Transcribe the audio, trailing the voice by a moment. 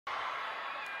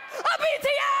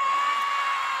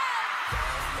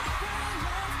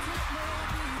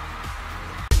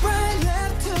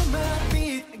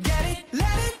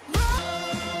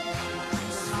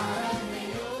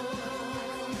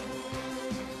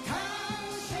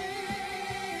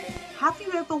Have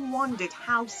you ever wondered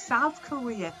how South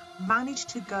Korea managed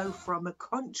to go from a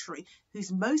country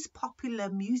whose most popular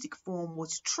music form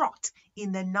was trot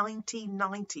in the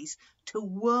 1990s to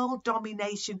world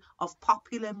domination of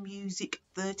popular music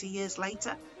 30 years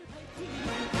later?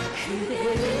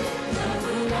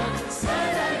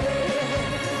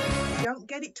 Don't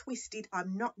get it twisted,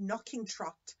 I'm not knocking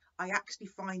trot. I actually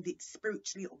find it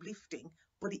spiritually uplifting,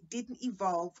 but it didn't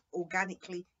evolve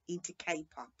organically into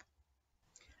K-pop.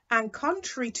 And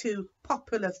contrary to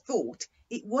popular thought,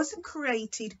 it wasn't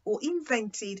created or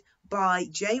invented by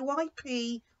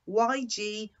JYP,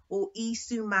 YG or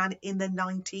Isuman in the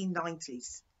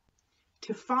 1990s.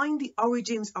 To find the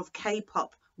origins of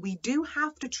K-pop, we do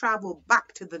have to travel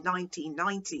back to the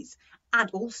 1990s and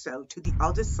also to the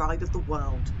other side of the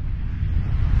world.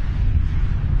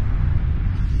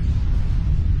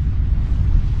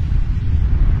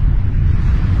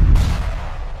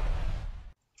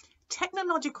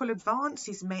 Technological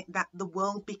advances meant that the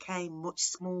world became much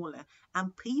smaller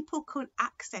and people could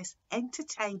access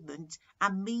entertainment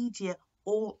and media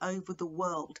all over the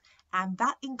world, and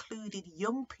that included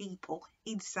young people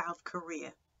in South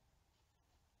Korea.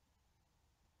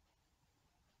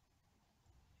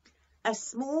 A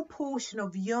small portion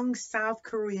of young South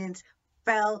Koreans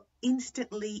fell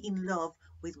instantly in love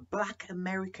with Black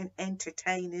American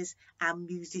entertainers and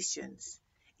musicians.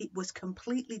 It was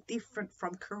completely different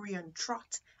from Korean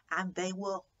trot and they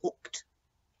were hooked.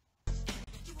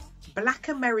 Black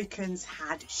Americans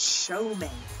had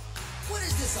showmen. What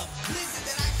is this, a blizzard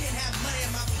that I can't have money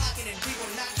in my pocket and people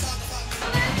not talk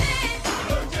about me?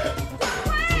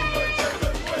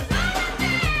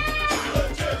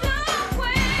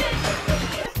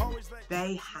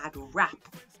 They had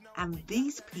rap, and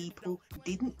these people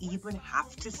didn't even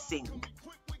have to sing.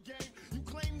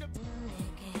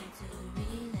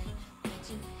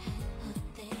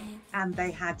 And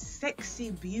they had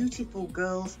sexy, beautiful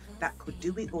girls that could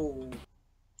do it all.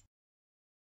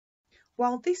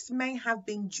 While this may have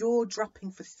been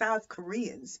jaw-dropping for South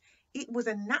Koreans, it was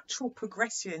a natural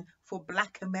progression for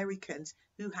Black Americans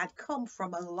who had come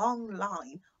from a long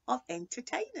line of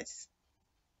entertainers.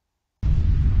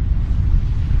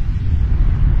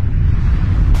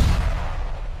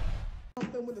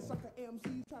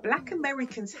 Black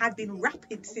Americans had been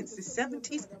rapping since the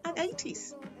 70s and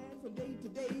 80s.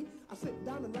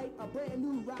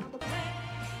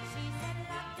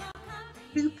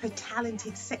 Super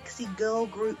talented sexy girl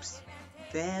groups,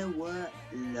 there were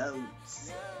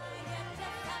loads.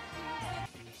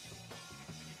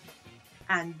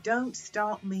 And don't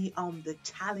start me on the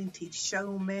talented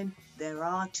showmen, there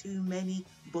are too many,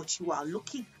 but you are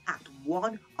looking at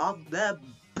one of the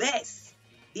best,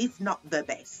 if not the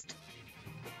best.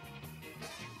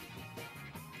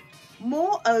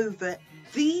 Moreover,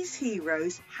 these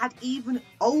heroes had even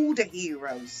older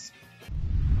heroes.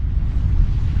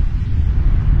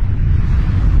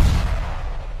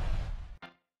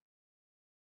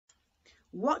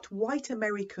 What white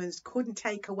Americans couldn't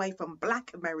take away from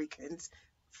Black Americans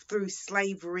through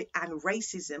slavery and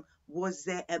racism was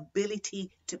their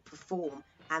ability to perform,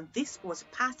 and this was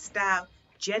passed down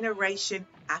generation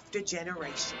after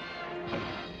generation.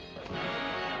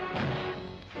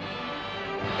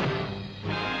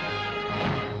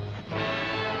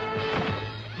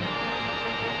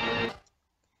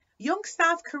 Young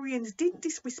South Koreans didn't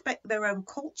disrespect their own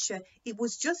culture, it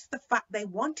was just the fact they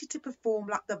wanted to perform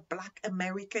like the Black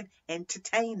American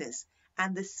entertainers,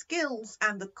 and the skills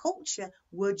and the culture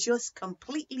were just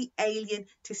completely alien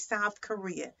to South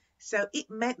Korea, so it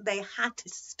meant they had to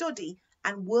study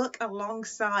and work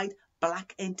alongside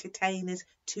Black entertainers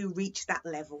to reach that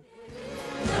level.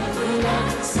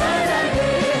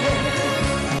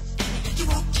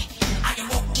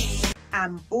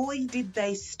 And boy did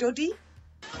they study.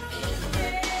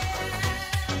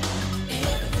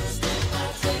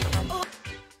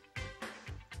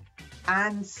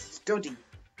 And study.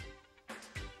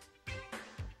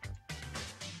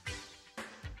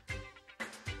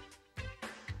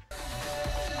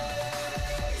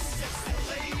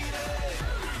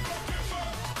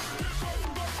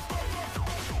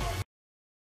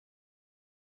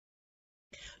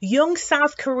 Young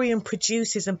South Korean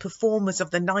producers and performers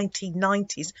of the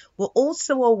 1990s were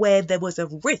also aware there was a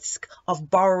risk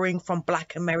of borrowing from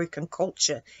Black American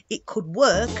culture. It could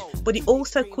work, but it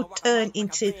also could turn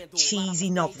into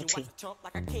cheesy novelty.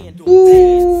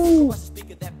 Ooh.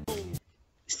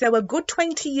 So a good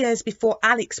 20 years before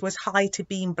Alex was hired to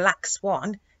be in Black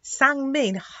Swan,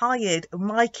 Sang-min hired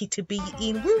Mikey to be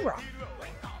in Roo'RA.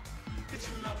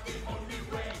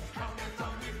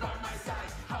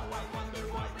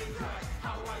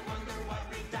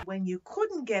 When you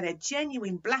couldn't get a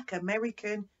genuine Black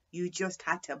American, you just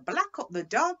had to black up the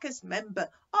darkest member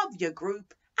of your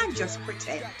group and just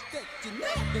pretend.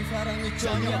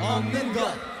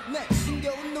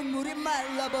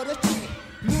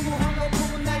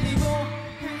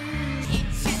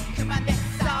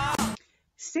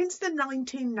 Since the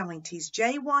 1990s,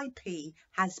 JYP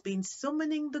has been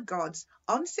summoning the gods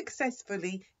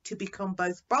unsuccessfully to become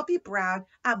both Bobby Brown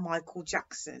and Michael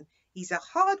Jackson. He's a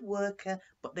hard worker,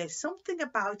 but there's something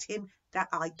about him that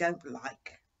I don't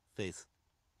like. Face.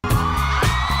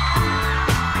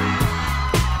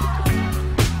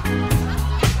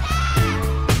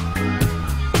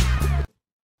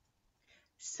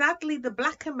 Sadly, the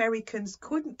Black Americans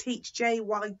couldn't teach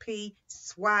JYP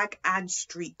swag and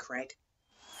street cred.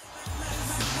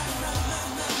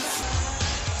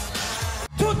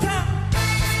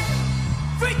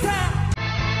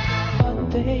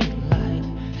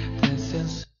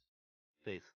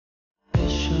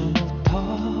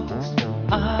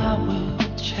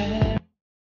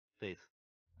 Face.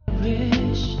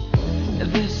 Face.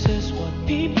 This is what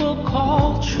people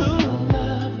call true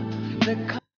love.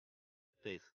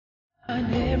 Face.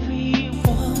 And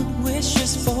everyone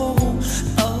wishes for.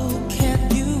 Oh,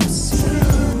 can you see?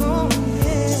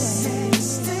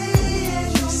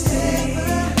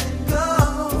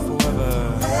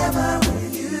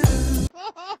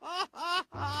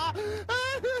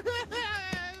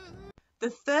 The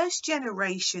first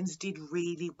generations did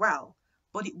really well,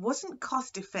 but it wasn't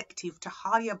cost effective to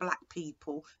hire Black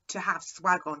people to have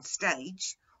swag on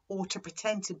stage, or to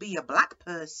pretend to be a Black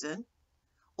person,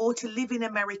 or to live in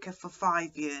America for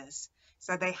 5 years.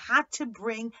 So they had to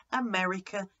bring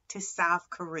America to South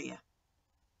Korea.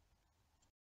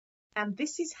 And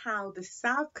this is how the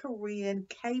South Korean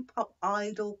K-pop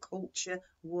idol culture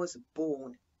was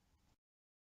born.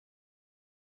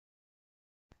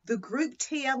 The group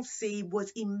TLC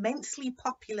was immensely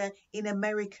popular in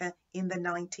America in the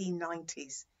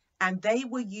 1990s, and they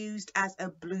were used as a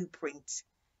blueprint.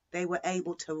 They were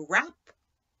able to rap,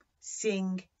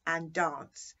 sing, and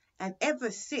dance, and ever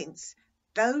since,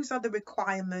 those are the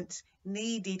requirements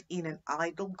needed in an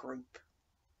idol group.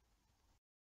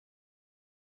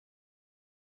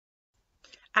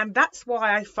 And that's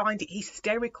why I find it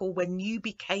hysterical when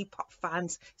newbie K-pop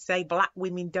fans say Black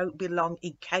women don't belong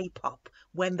in K-pop,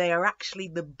 when they are actually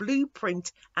the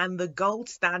blueprint and the gold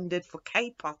standard for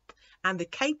K-pop. And the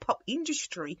K-pop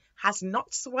industry has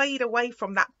not swayed away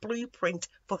from that blueprint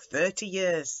for 30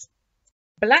 years.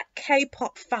 Black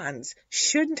K-pop fans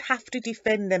shouldn't have to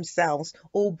defend themselves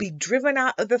or be driven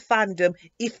out of the fandom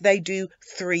if they do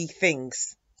 3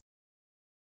 things.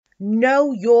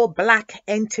 Know your Black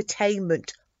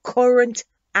entertainment, current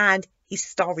and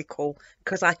historical,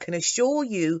 because I can assure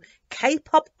you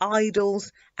K-pop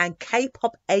idols and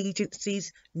K-pop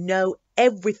agencies know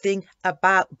everything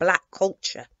about Black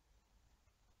culture.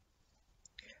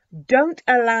 Don't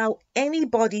allow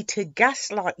anybody to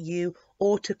gaslight you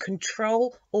or to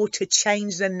control or to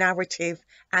change the narrative,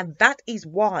 and that is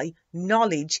why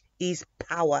knowledge is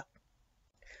power.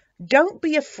 Don't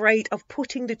be afraid of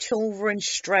putting the children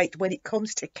straight when it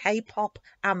comes to K-pop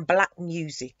and Black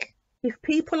music. If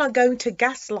people are going to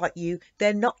gaslight you,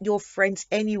 they're not your friends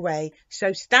anyway,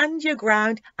 so stand your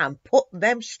ground and put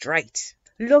them straight.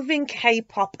 Loving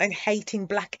K-pop and hating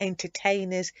Black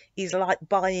entertainers is like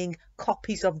buying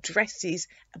copies of dresses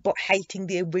but hating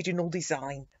the original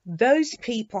design. Those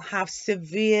people have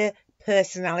severe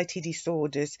personality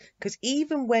disorders, because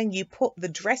even when you put the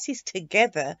dresses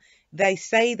together, they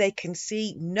say they can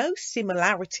see no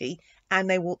similarity, and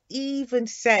they will even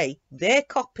say their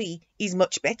copy is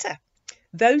much better.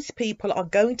 Those people are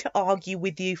going to argue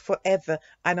with you forever,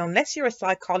 and unless you're a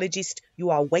psychologist, you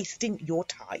are wasting your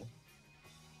time.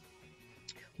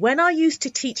 When I used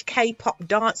to teach K-pop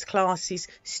dance classes,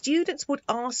 students would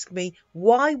ask me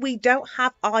why we don't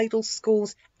have idol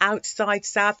schools outside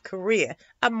South Korea,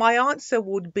 and my answer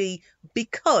would be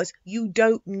because you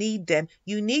don't need them.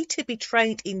 You need to be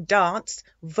trained in dance,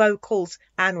 vocals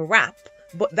and rap,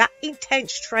 but that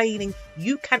intense training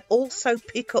you can also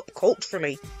pick up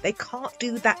culturally. They can't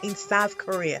do that in South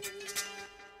Korea.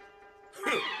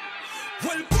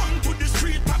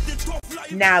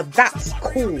 Now that's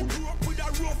cool.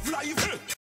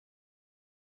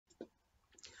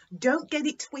 Don't get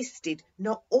it twisted.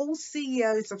 Not all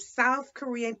CEOs of South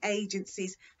Korean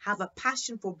agencies have a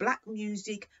passion for Black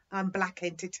music and Black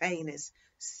entertainers.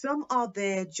 Some are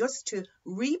there just to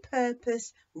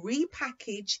repurpose,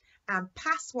 repackage, and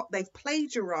pass what they've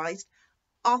plagiarized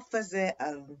off as their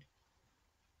own.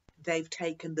 They've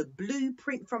taken the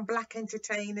blueprint from black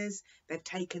entertainers, they've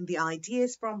taken the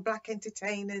ideas from black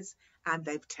entertainers, and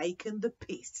they've taken the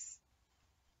piss.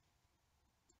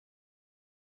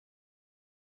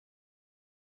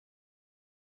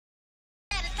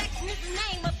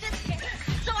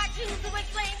 So I choose to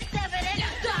explain this evidence.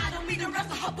 I don't mean the rest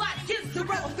of her body is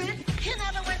irrelevant. In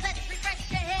other words, let's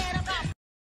refresh your head about.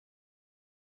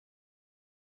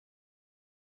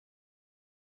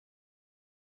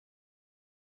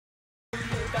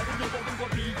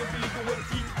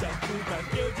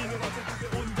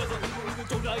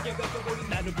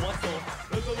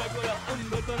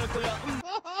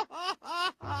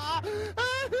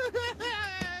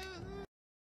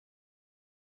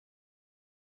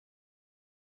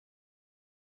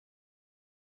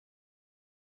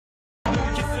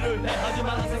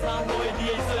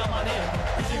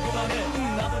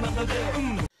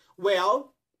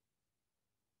 Well,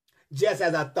 just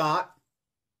as I thought,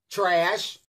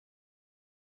 trash.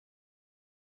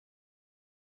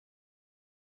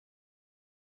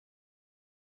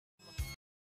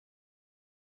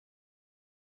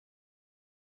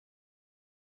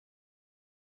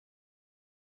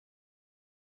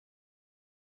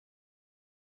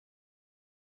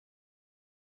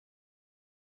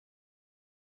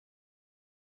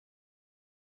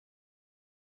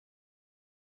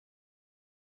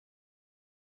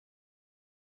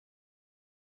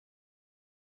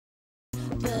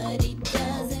 But he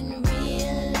doesn't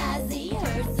realize he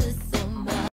hurts us so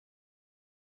much.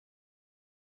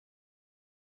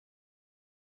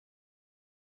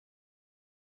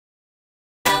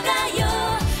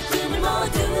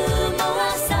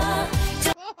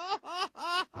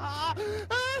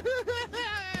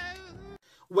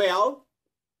 Well,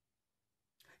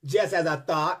 just as I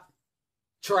thought,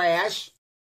 trash.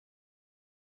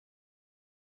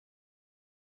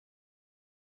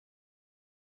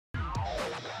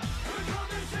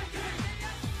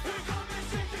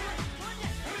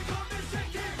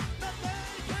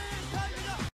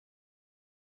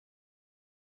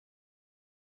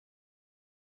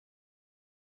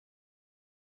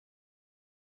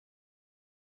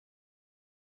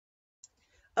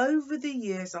 Over the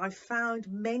years, I've found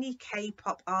many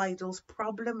K-pop idols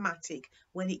problematic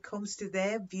when it comes to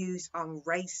their views on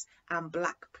race and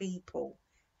black people.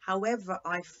 However,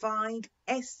 I find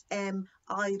SM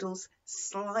idols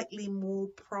slightly more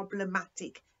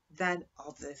problematic than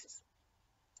others.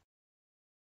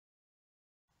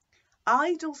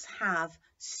 Idols have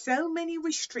so many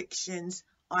restrictions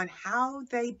on how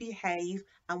they behave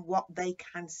and what they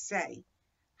can say.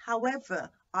 However,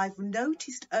 I've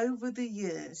noticed over the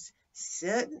years,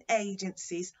 certain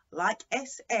agencies like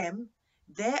SM,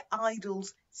 their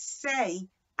idols say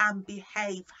and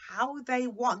behave how they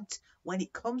want when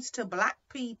it comes to black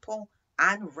people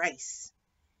and race.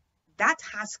 That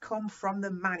has come from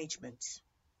the management.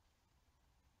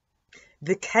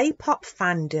 The K-pop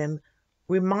fandom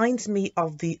reminds me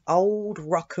of the old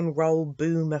rock and roll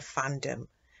boomer fandom,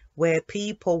 where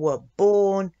people were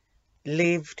born,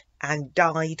 lived and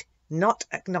died not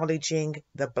acknowledging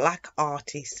the black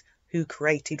artists who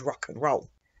created rock and roll.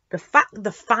 The fact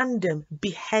the fandom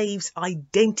behaves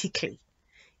identically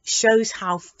shows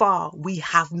how far we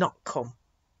have not come.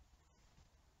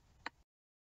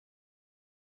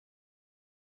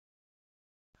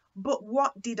 But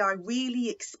what did I really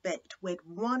expect when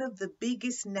one of the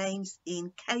biggest names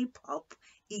in K-pop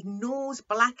ignores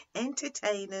black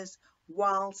entertainers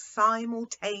while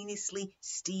simultaneously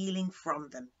stealing from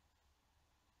them?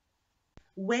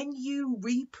 When you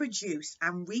reproduce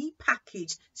and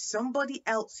repackage somebody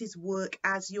else's work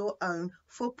as your own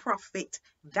for profit,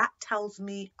 that tells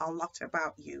me a lot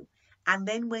about you. And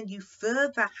then when you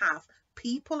further have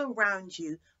people around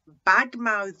you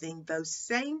bad-mouthing those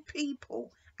same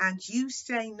people and you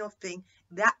say nothing,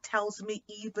 that tells me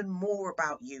even more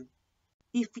about you.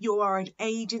 If you are an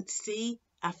agency,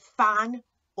 a fan,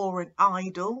 or an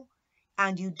idol,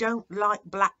 and you don't like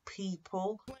black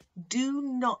people, do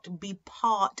not be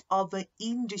part of an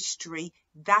industry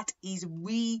that is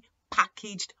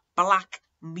repackaged black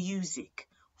music.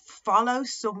 Follow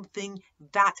something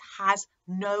that has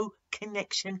no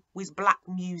connection with black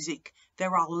music.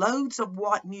 There are loads of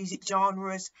white music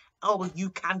genres, or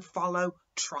you can follow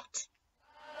trot.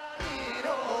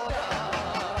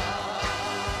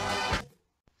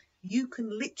 You can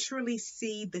literally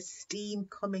see the steam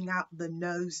coming out the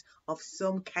nose of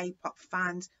some K-pop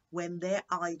fans when their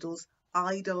idols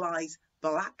idolize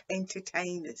black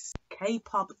entertainers.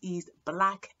 K-pop is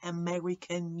black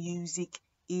American music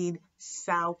in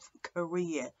South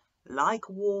Korea. Like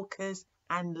Walkers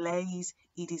and Lays,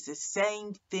 it is the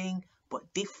same thing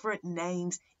but different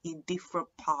names in different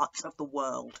parts of the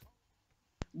world.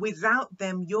 Without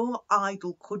them, your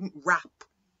idol couldn't rap,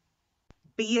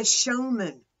 be a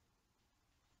showman,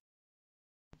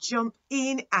 jump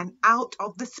in and out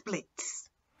of the splits.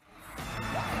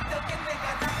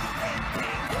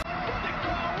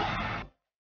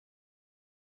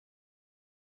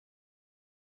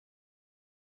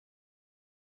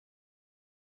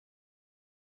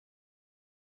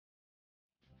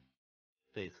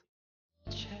 Face.